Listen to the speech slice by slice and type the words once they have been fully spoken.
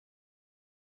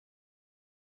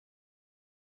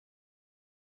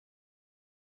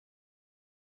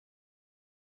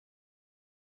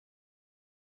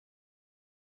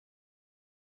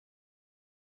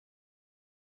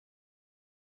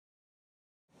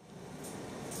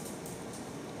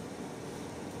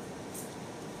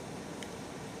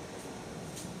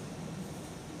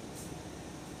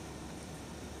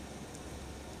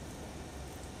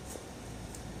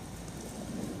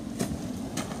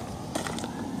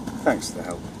Thanks for the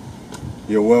help.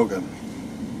 You're welcome.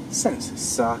 Sense of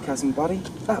sarcasm, buddy.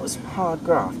 That was some hard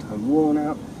graft. I'm worn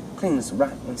out, clean as a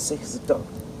rat and sick as a dog.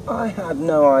 I had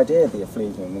no idea the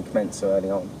effluvium would commence so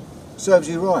early on. Serves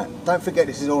you right. Don't forget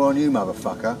this is all on you,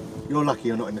 motherfucker. You're lucky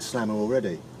you're not in the slammer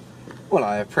already. Well,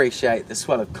 I appreciate the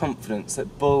swell of confidence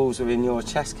that boils within your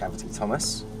chest cavity,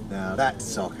 Thomas. Now that's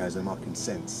sarcasm I can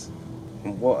sense.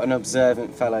 And what an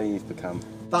observant fellow you've become.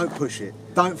 Don't push it.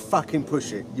 Don't fucking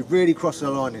push it. You've really crossed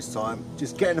the line this time.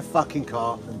 Just get in the fucking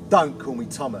car and don't call me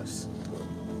Thomas.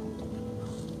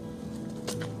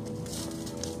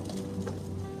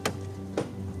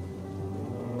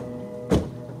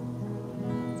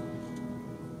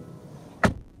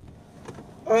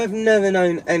 I've never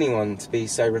known anyone to be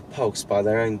so repulsed by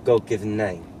their own God-given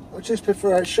name. I just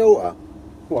prefer it shorter.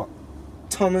 What?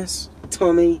 Thomas,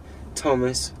 Tommy,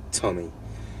 Thomas, Tommy.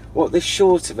 What, the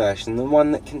shorter version, the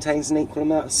one that contains an equal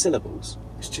amount of syllables?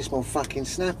 It's just more fucking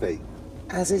snappy.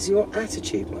 As is your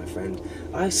attitude, my friend.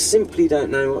 I simply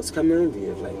don't know what's come over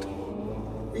you of late.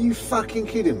 Are you fucking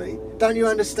kidding me? Don't you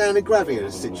understand the gravity of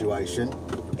the situation?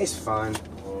 It's fine.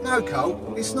 No,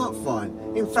 Cole, it's not fine.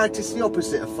 In fact, it's the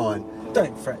opposite of fine.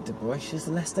 Don't fret, Du Bois, she's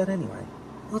the less dead anyway.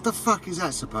 What the fuck is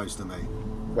that supposed to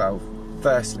mean? Well,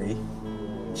 firstly,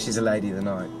 she's a lady of the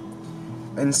night.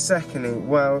 And secondly,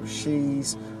 well,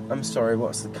 she's... I'm sorry,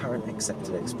 what's the current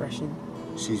accepted expression?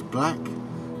 She's black?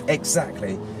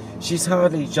 Exactly. She's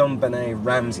hardly John Benet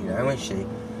Ramsey now, is she?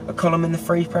 A column in the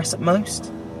Free Press at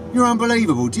most? You're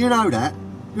unbelievable, do you know that?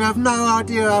 You have no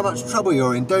idea how much trouble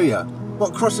you're in, do you?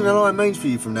 What crossing the line means for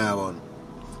you from now on.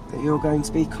 That you're going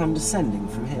to be condescending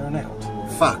from here on out?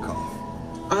 Fuck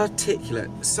off. Articulate.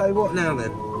 So what now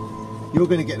then? You're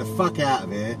going to get the fuck out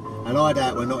of here, and I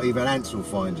doubt we're not even Ants will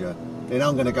find you. Then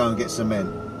I'm going to go and get some men,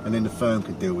 and then the firm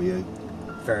could deal with you.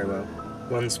 Very well.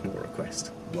 One small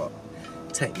request. What?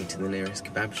 Take me to the nearest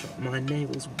kebab shop. My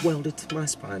navel's welded to my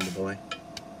spine, Du Bois.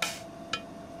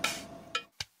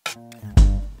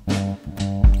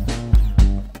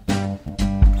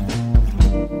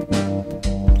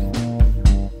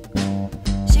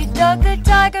 Dug the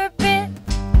tiger pit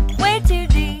way too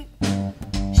deep.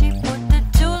 She put the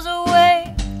tools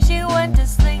away, she went to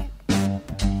sleep.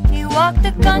 He walked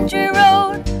the country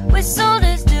road, whistled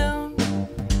his doom.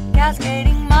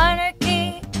 Cascading minor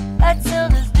key, that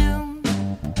sealed his doom.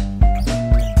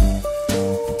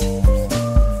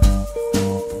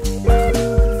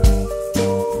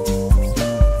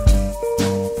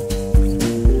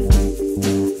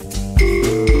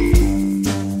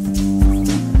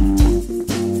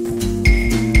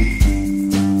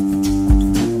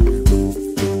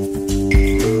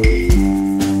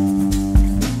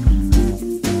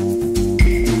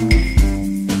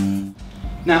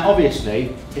 Now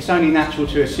obviously, it's only natural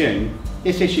to assume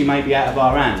this issue may be out of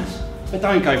our hands, but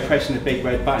don't go pressing the big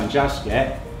red button just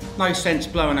yet. No sense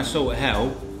blowing us all to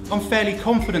hell. I'm fairly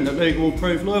confident that Luger will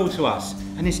prove loyal to us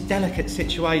in this delicate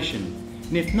situation,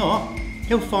 and if not,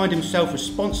 he'll find himself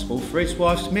responsible for his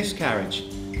wife's miscarriage.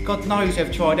 God knows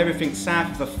they've tried everything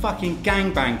south of a fucking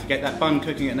gangbang to get that bun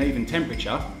cooking at an even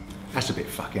temperature. That's a bit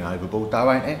fucking overboard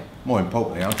though, ain't it? More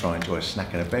importantly, I'm trying to enjoy a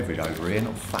snack and a beverage over here,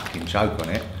 not fucking choke on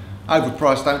it.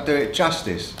 Overpriced don't do it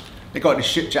justice. They got this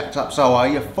shit jacked up so high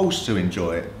you're forced to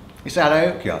enjoy it. It's how they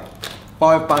hook you.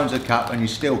 £5 a cup and you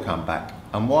still come back.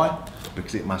 And why?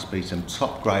 Because it must be some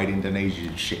top grade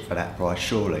Indonesian shit for that price,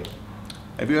 surely.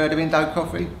 Have you heard of Indo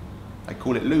coffee? They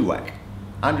call it luwak.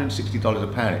 $160 a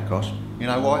pound it costs. You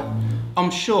know why?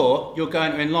 I'm sure you're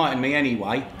going to enlighten me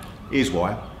anyway. Here's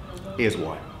why. Here's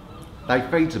why. They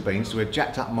feed the beans to a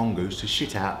jacked up mongoose to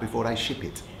shit out before they ship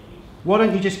it. Why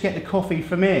don't you just get the coffee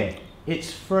from here?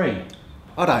 It's free.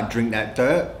 I don't drink that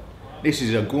dirt. This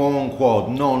is a Guan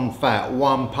Quad, non-fat,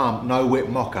 one pump, no whip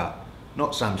mocha.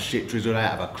 Not some shit drizzled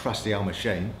out of a crusty old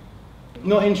machine.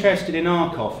 Not interested in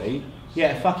our coffee,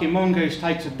 yet a fucking mongoose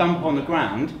takes a dump on the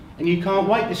ground and you can't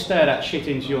wait to stir that shit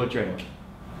into your drink.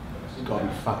 It's got to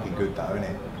be fucking good though,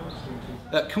 innit?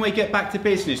 Look, can we get back to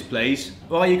business, please?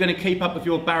 Or are you going to keep up with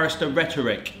your barrister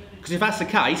rhetoric? Because if that's the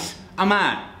case, I'm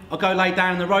out. I'll go lay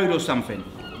down the road or something.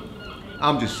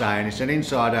 I'm just saying, it's an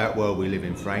inside-out world we live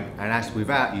in, Frank, and that's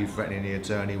without you threatening the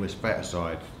attorney with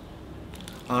feticide.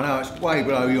 I know it's way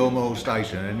below your moral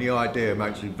station, and the idea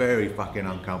makes me very fucking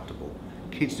uncomfortable.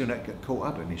 Kids do not get caught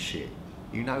up in this shit.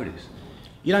 You know this.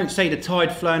 You don't see the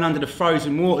tide flowing under the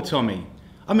frozen water, Tommy.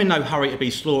 I'm in no hurry to be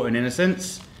slaughtering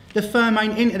innocents. The firm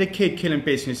ain't into the kid-killing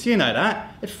business, you know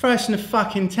that. It's first in the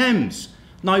fucking Thames.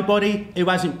 Nobody who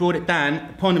hasn't brought it down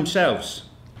upon themselves.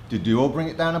 Did you all bring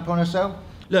it down upon yourself?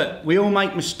 Look, we all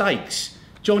make mistakes.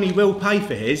 Johnny will pay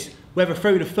for his, whether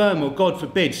through the firm or, God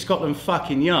forbid, Scotland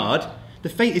fucking Yard. The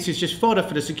fetus is just fodder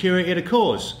for the security of the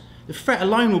cause. The threat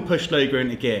alone will push Luger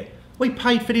into gear. We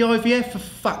paid for the IVF, for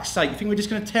fuck's sake. You think we're just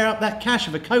going to tear up that cash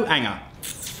with a coat hanger?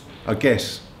 I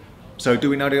guess. So do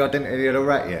we know the identity of the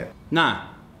rat yet? Nah.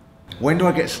 When do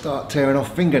I get to start tearing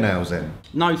off fingernails then?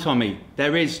 No, Tommy.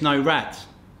 There is no rat.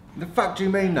 The fuck do you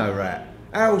mean no rat?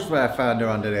 Owlsflower found her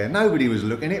under there. Nobody was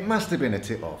looking. It must have been a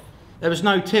tip-off. There was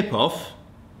no tip-off.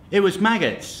 It was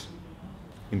maggots.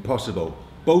 Impossible.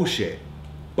 Bullshit.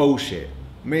 Bullshit.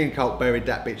 Me and Colt buried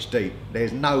that bitch deep.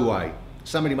 There's no way.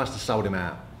 Somebody must have sold him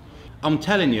out. I'm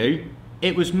telling you,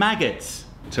 it was maggots.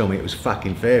 Tell me it was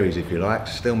fucking fairies if you like.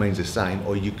 Still means the same.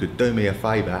 Or you could do me a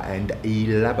favour and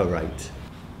elaborate.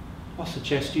 I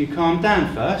suggest you calm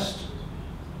down first.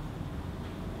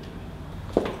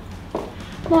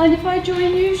 Mind if I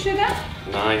join you, sugar?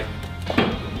 No.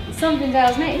 Something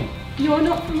tells me you're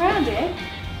not from round here.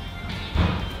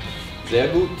 Sehr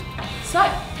gut. So,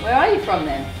 where are you from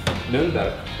then?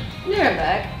 Nürnberg.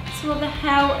 Nuremberg. So what the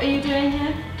hell are you doing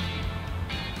here?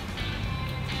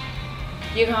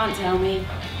 You can't tell me.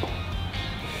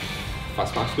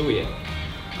 Was machst du hier?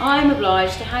 I'm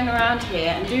obliged to hang around here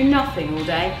and do nothing all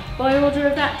day by order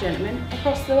of that gentleman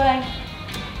across the way.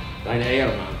 Dein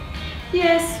Ehemann.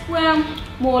 Yes, well,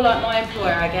 more like my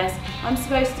employer, I guess. I'm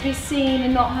supposed to be seen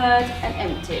and not heard, an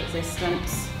empty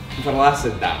existence.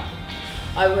 Verlassen da.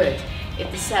 I would,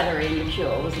 if the salary and the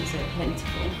cure wasn't so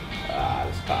plentiful.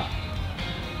 Alles klar.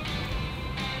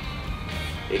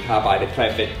 Ich habe eine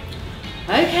Treffe.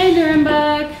 Okay,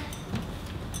 Nuremberg.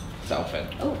 Saufen.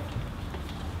 Oh.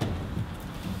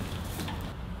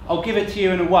 I'll give it to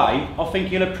you in a way I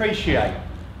think you'll appreciate.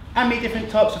 How many different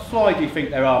types of fly do you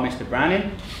think there are, Mr.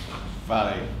 Browning?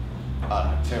 Funny. I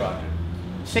don't know,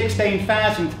 200.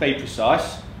 16,000 to be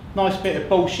precise. Nice bit of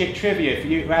bullshit trivia for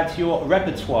you to add to your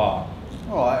repertoire.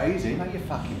 Alright, easy. Make your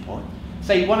fucking point.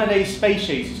 See, one of these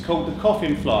species is called the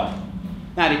coffin fly.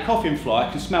 Now, the coffin fly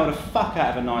can smell the fuck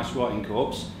out of a nice rotting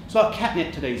corpse. It's like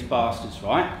catnip to these bastards,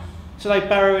 right? So they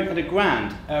burrow into the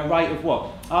ground at a rate of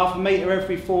what? Half a metre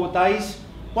every 4 days?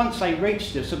 Once they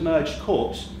reach the submerged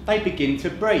corpse, they begin to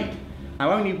breed.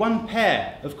 Now, only one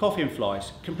pair of coffin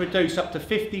flies can produce up to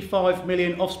 55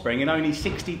 million offspring in only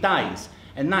 60 days,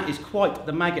 and that is quite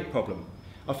the maggot problem.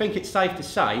 I think it's safe to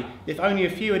say, if only a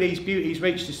few of these beauties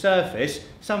reach the surface,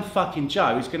 some fucking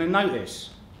Joe is going to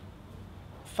notice.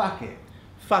 Fuck it.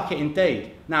 Fuck it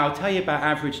indeed. Now, I'll tell you about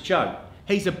Average Joe.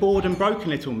 He's a bored and broken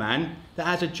little man that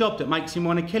has a job that makes him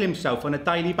want to kill himself on a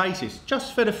daily basis,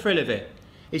 just for the thrill of it.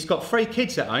 He's got 3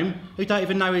 kids at home who don't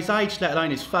even know his age, let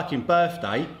alone his fucking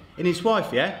birthday. And his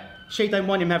wife, yeah? She don't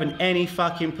want him having any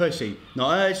fucking pussy.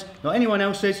 Not hers, not anyone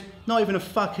else's, not even a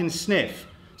fucking sniff.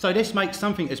 So this makes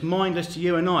something as mindless to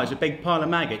you and I as a big pile of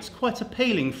maggots quite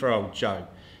appealing for old Joe.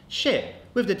 Shit,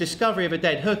 with the discovery of a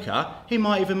dead hooker, he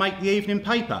might even make the evening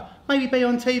paper. Maybe be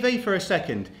on TV for a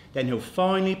second. Then he'll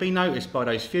finally be noticed by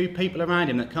those few people around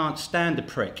him that can't stand the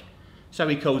prick. So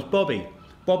he calls Bobby.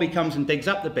 Bobby comes and digs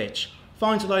up the bitch,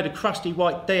 finds a load of crusty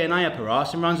white DNA up her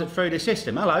arse and runs it through the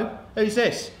system. Hello, who's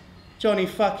this? Johnny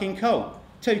fucking Colt.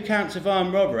 2 counts of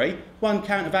armed robbery, 1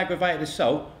 count of aggravated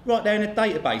assault, right there in the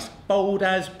database, bold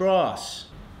as brass.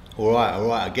 Alright,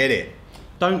 I get it.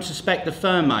 Don't suspect the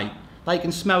firm, mate. They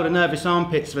can smell the nervous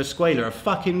armpits of a squealer a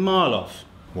fucking mile off.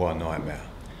 What a nightmare.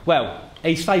 Well,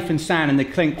 he's safe and sound in the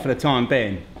clink for the time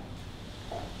being.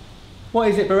 What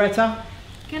is it, Beretta?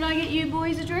 Can I get you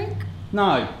boys a drink?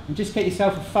 No, and just get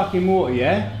yourself a fucking water,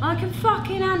 yeah? I can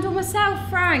fucking handle myself,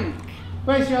 Frank.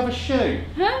 Where's your other shoe?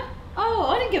 Huh? Oh,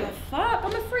 I didn't give a fuck.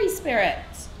 I'm a free spirit.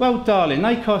 Well, darling,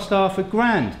 they cost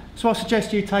 £1,000. So I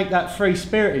suggest you take that free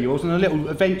spirit of yours on a little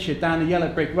adventure down the yellow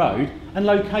brick road and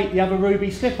locate the other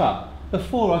ruby slipper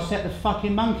before I set the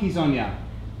fucking monkeys on you.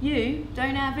 You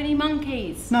don't have any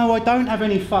monkeys. No, I don't have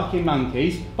any fucking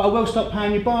monkeys, but I will stop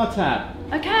paying your bar tab.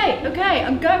 Okay,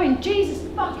 I'm going. Jesus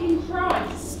fucking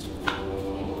Christ.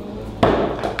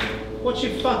 Watch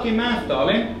your fucking mouth,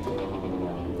 darling.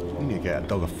 You need to get a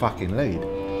dog a fucking lead.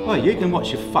 Well, you can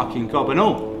watch your fucking gob and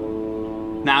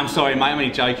all. Nah, I'm sorry, mate, I'm only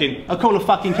joking. I'll call a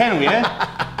fucking kennel, yeah?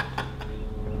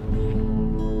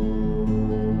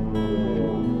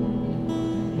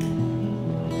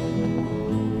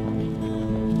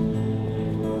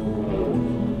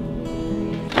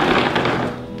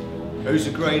 Who's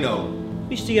the greeno?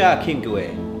 Mr. Kingo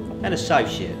here, and a safe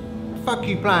shit. Fuck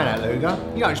you playing at, Luger?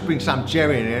 You don't just bring some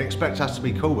Jerry in here and expect us to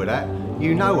be cool with that.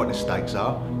 You know what the stakes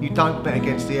are. You don't bet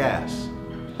against the house.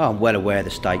 I'm well aware of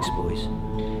the stakes, boys.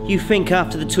 You think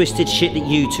after the twisted shit that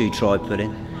you two tried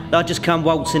putting, that I'd just come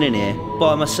waltzing in here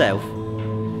by myself?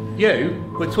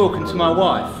 You were talking to my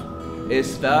wife.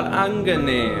 Es war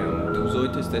angenehm. Du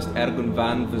solltest es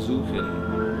irgendwann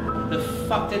versuchen. The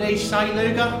fuck did he say,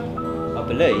 Luger? I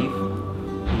believe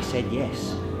he said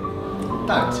yes.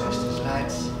 Don't test us,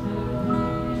 lads.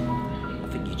 I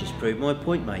think you just proved my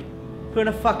point, mate. Putting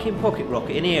a fucking pocket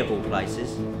rocket in here of all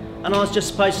places. And I was just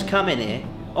supposed to come in here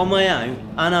on my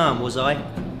own, unarmed, was I?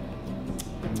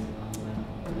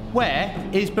 Where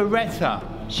is Beretta?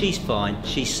 She's fine,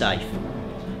 she's safe.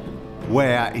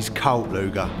 Where is Colt,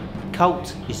 Luger?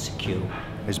 Colt is secure.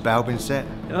 Has bail been set?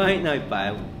 There ain't no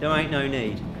bail, there ain't no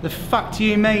need. The fuck do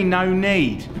you mean, no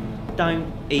need?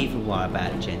 Don't even worry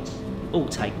about it, gents. All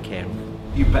taken care of.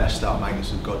 You better start making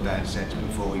some goddamn sense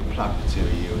before we plug the two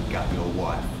of you and gut your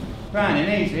wife. Browning,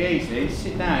 easy.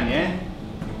 Sit down, yeah?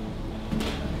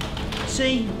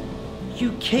 See,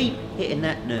 you keep hitting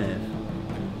that nerve,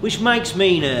 which makes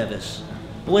me nervous.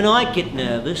 When I get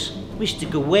nervous, Mr.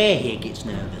 Gaware here gets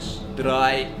nervous.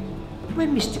 Right.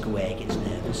 When Mr. Gaware gets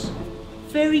nervous,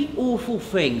 very awful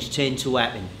things tend to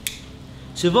happen.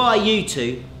 So if I were you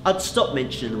two, I'd stop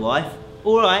mentioning the wife,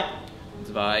 alright?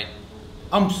 Right.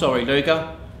 I'm sorry,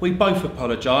 Luger. We both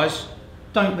apologise.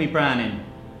 Don't be Browning.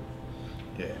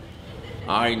 Yeah.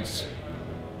 Eins.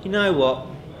 You know what?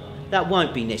 That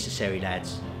won't be necessary,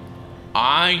 lads.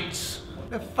 Eins.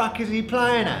 The fuck is he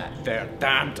playing at?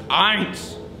 Verdammt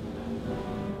eins.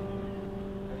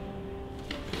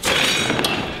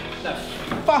 The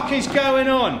fuck is going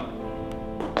on?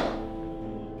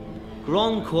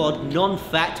 Grand quad,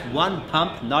 non-fat, one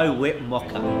pump, no whip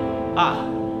mocha. Ah,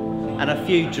 and a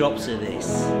few drops of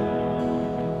this.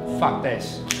 Fuck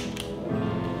this.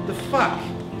 The fuck?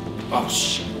 Oh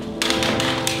shit.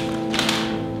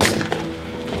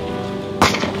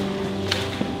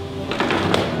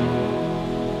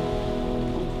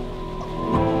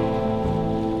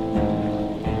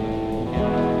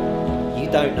 You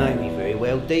don't know me very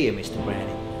well, do you, Mr.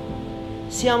 Browning?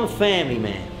 See, I'm a family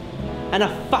man, and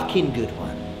a fucking good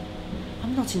one.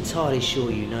 I'm not entirely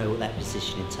sure you know what that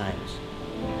position entails.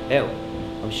 Hell,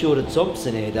 I'm sure that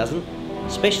Thompson here doesn't,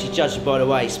 especially judging by the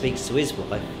way he speaks to his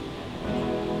wife.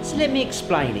 So let me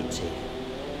explain it to you.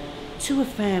 To a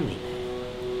family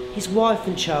man, his wife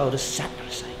and child are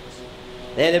sacrosanct.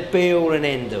 They're the be-all and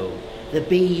end-all, the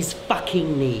bee's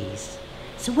fucking knees.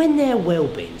 So when their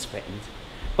well-being's threatened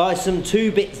by some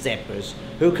two-bit zebras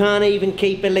who can't even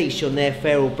keep a leash on their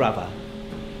feral brother,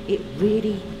 it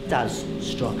really does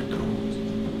strike a chord.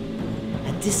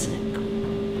 A dissonant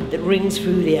chord that rings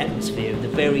through the atmosphere of the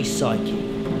very psyche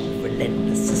of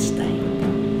relentless sustain.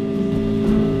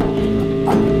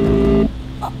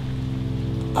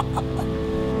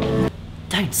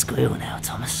 Don't squeal now,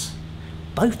 Thomas.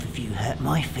 Both of you hurt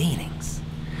my feelings,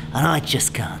 and I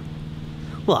just can't.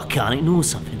 Well, I can't ignore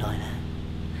something like that.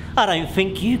 I don't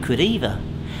think you could either.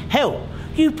 Hell,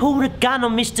 you pulled a gun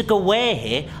on Mr. Gaware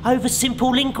here over simple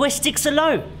linguistics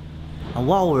alone. And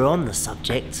while we're on the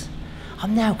subject,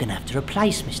 I'm now going to have to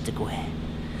replace Mr. Gaware,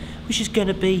 which is going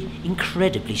to be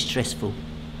incredibly stressful.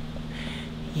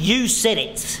 You said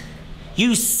it.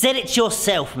 You said it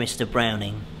yourself, Mr.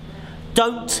 Browning.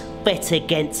 Don't bet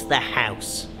against the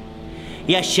house.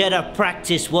 You should have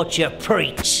practiced what you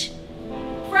preach.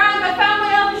 Frank, I found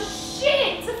my other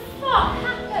shit! The fuck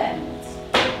happened?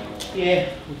 Yeah,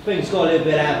 things got a little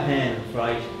bit out of hand, I'm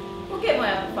afraid. Well, get my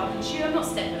other fucking shoe. I'm not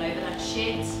stepping over that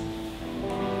shit.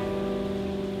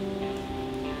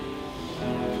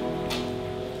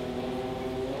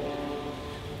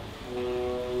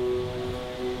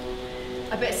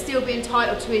 I better still be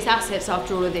entitled to his assets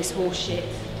after all of this horse shit.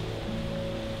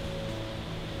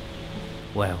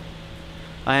 Well,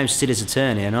 I am still his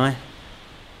attorney, aren't I?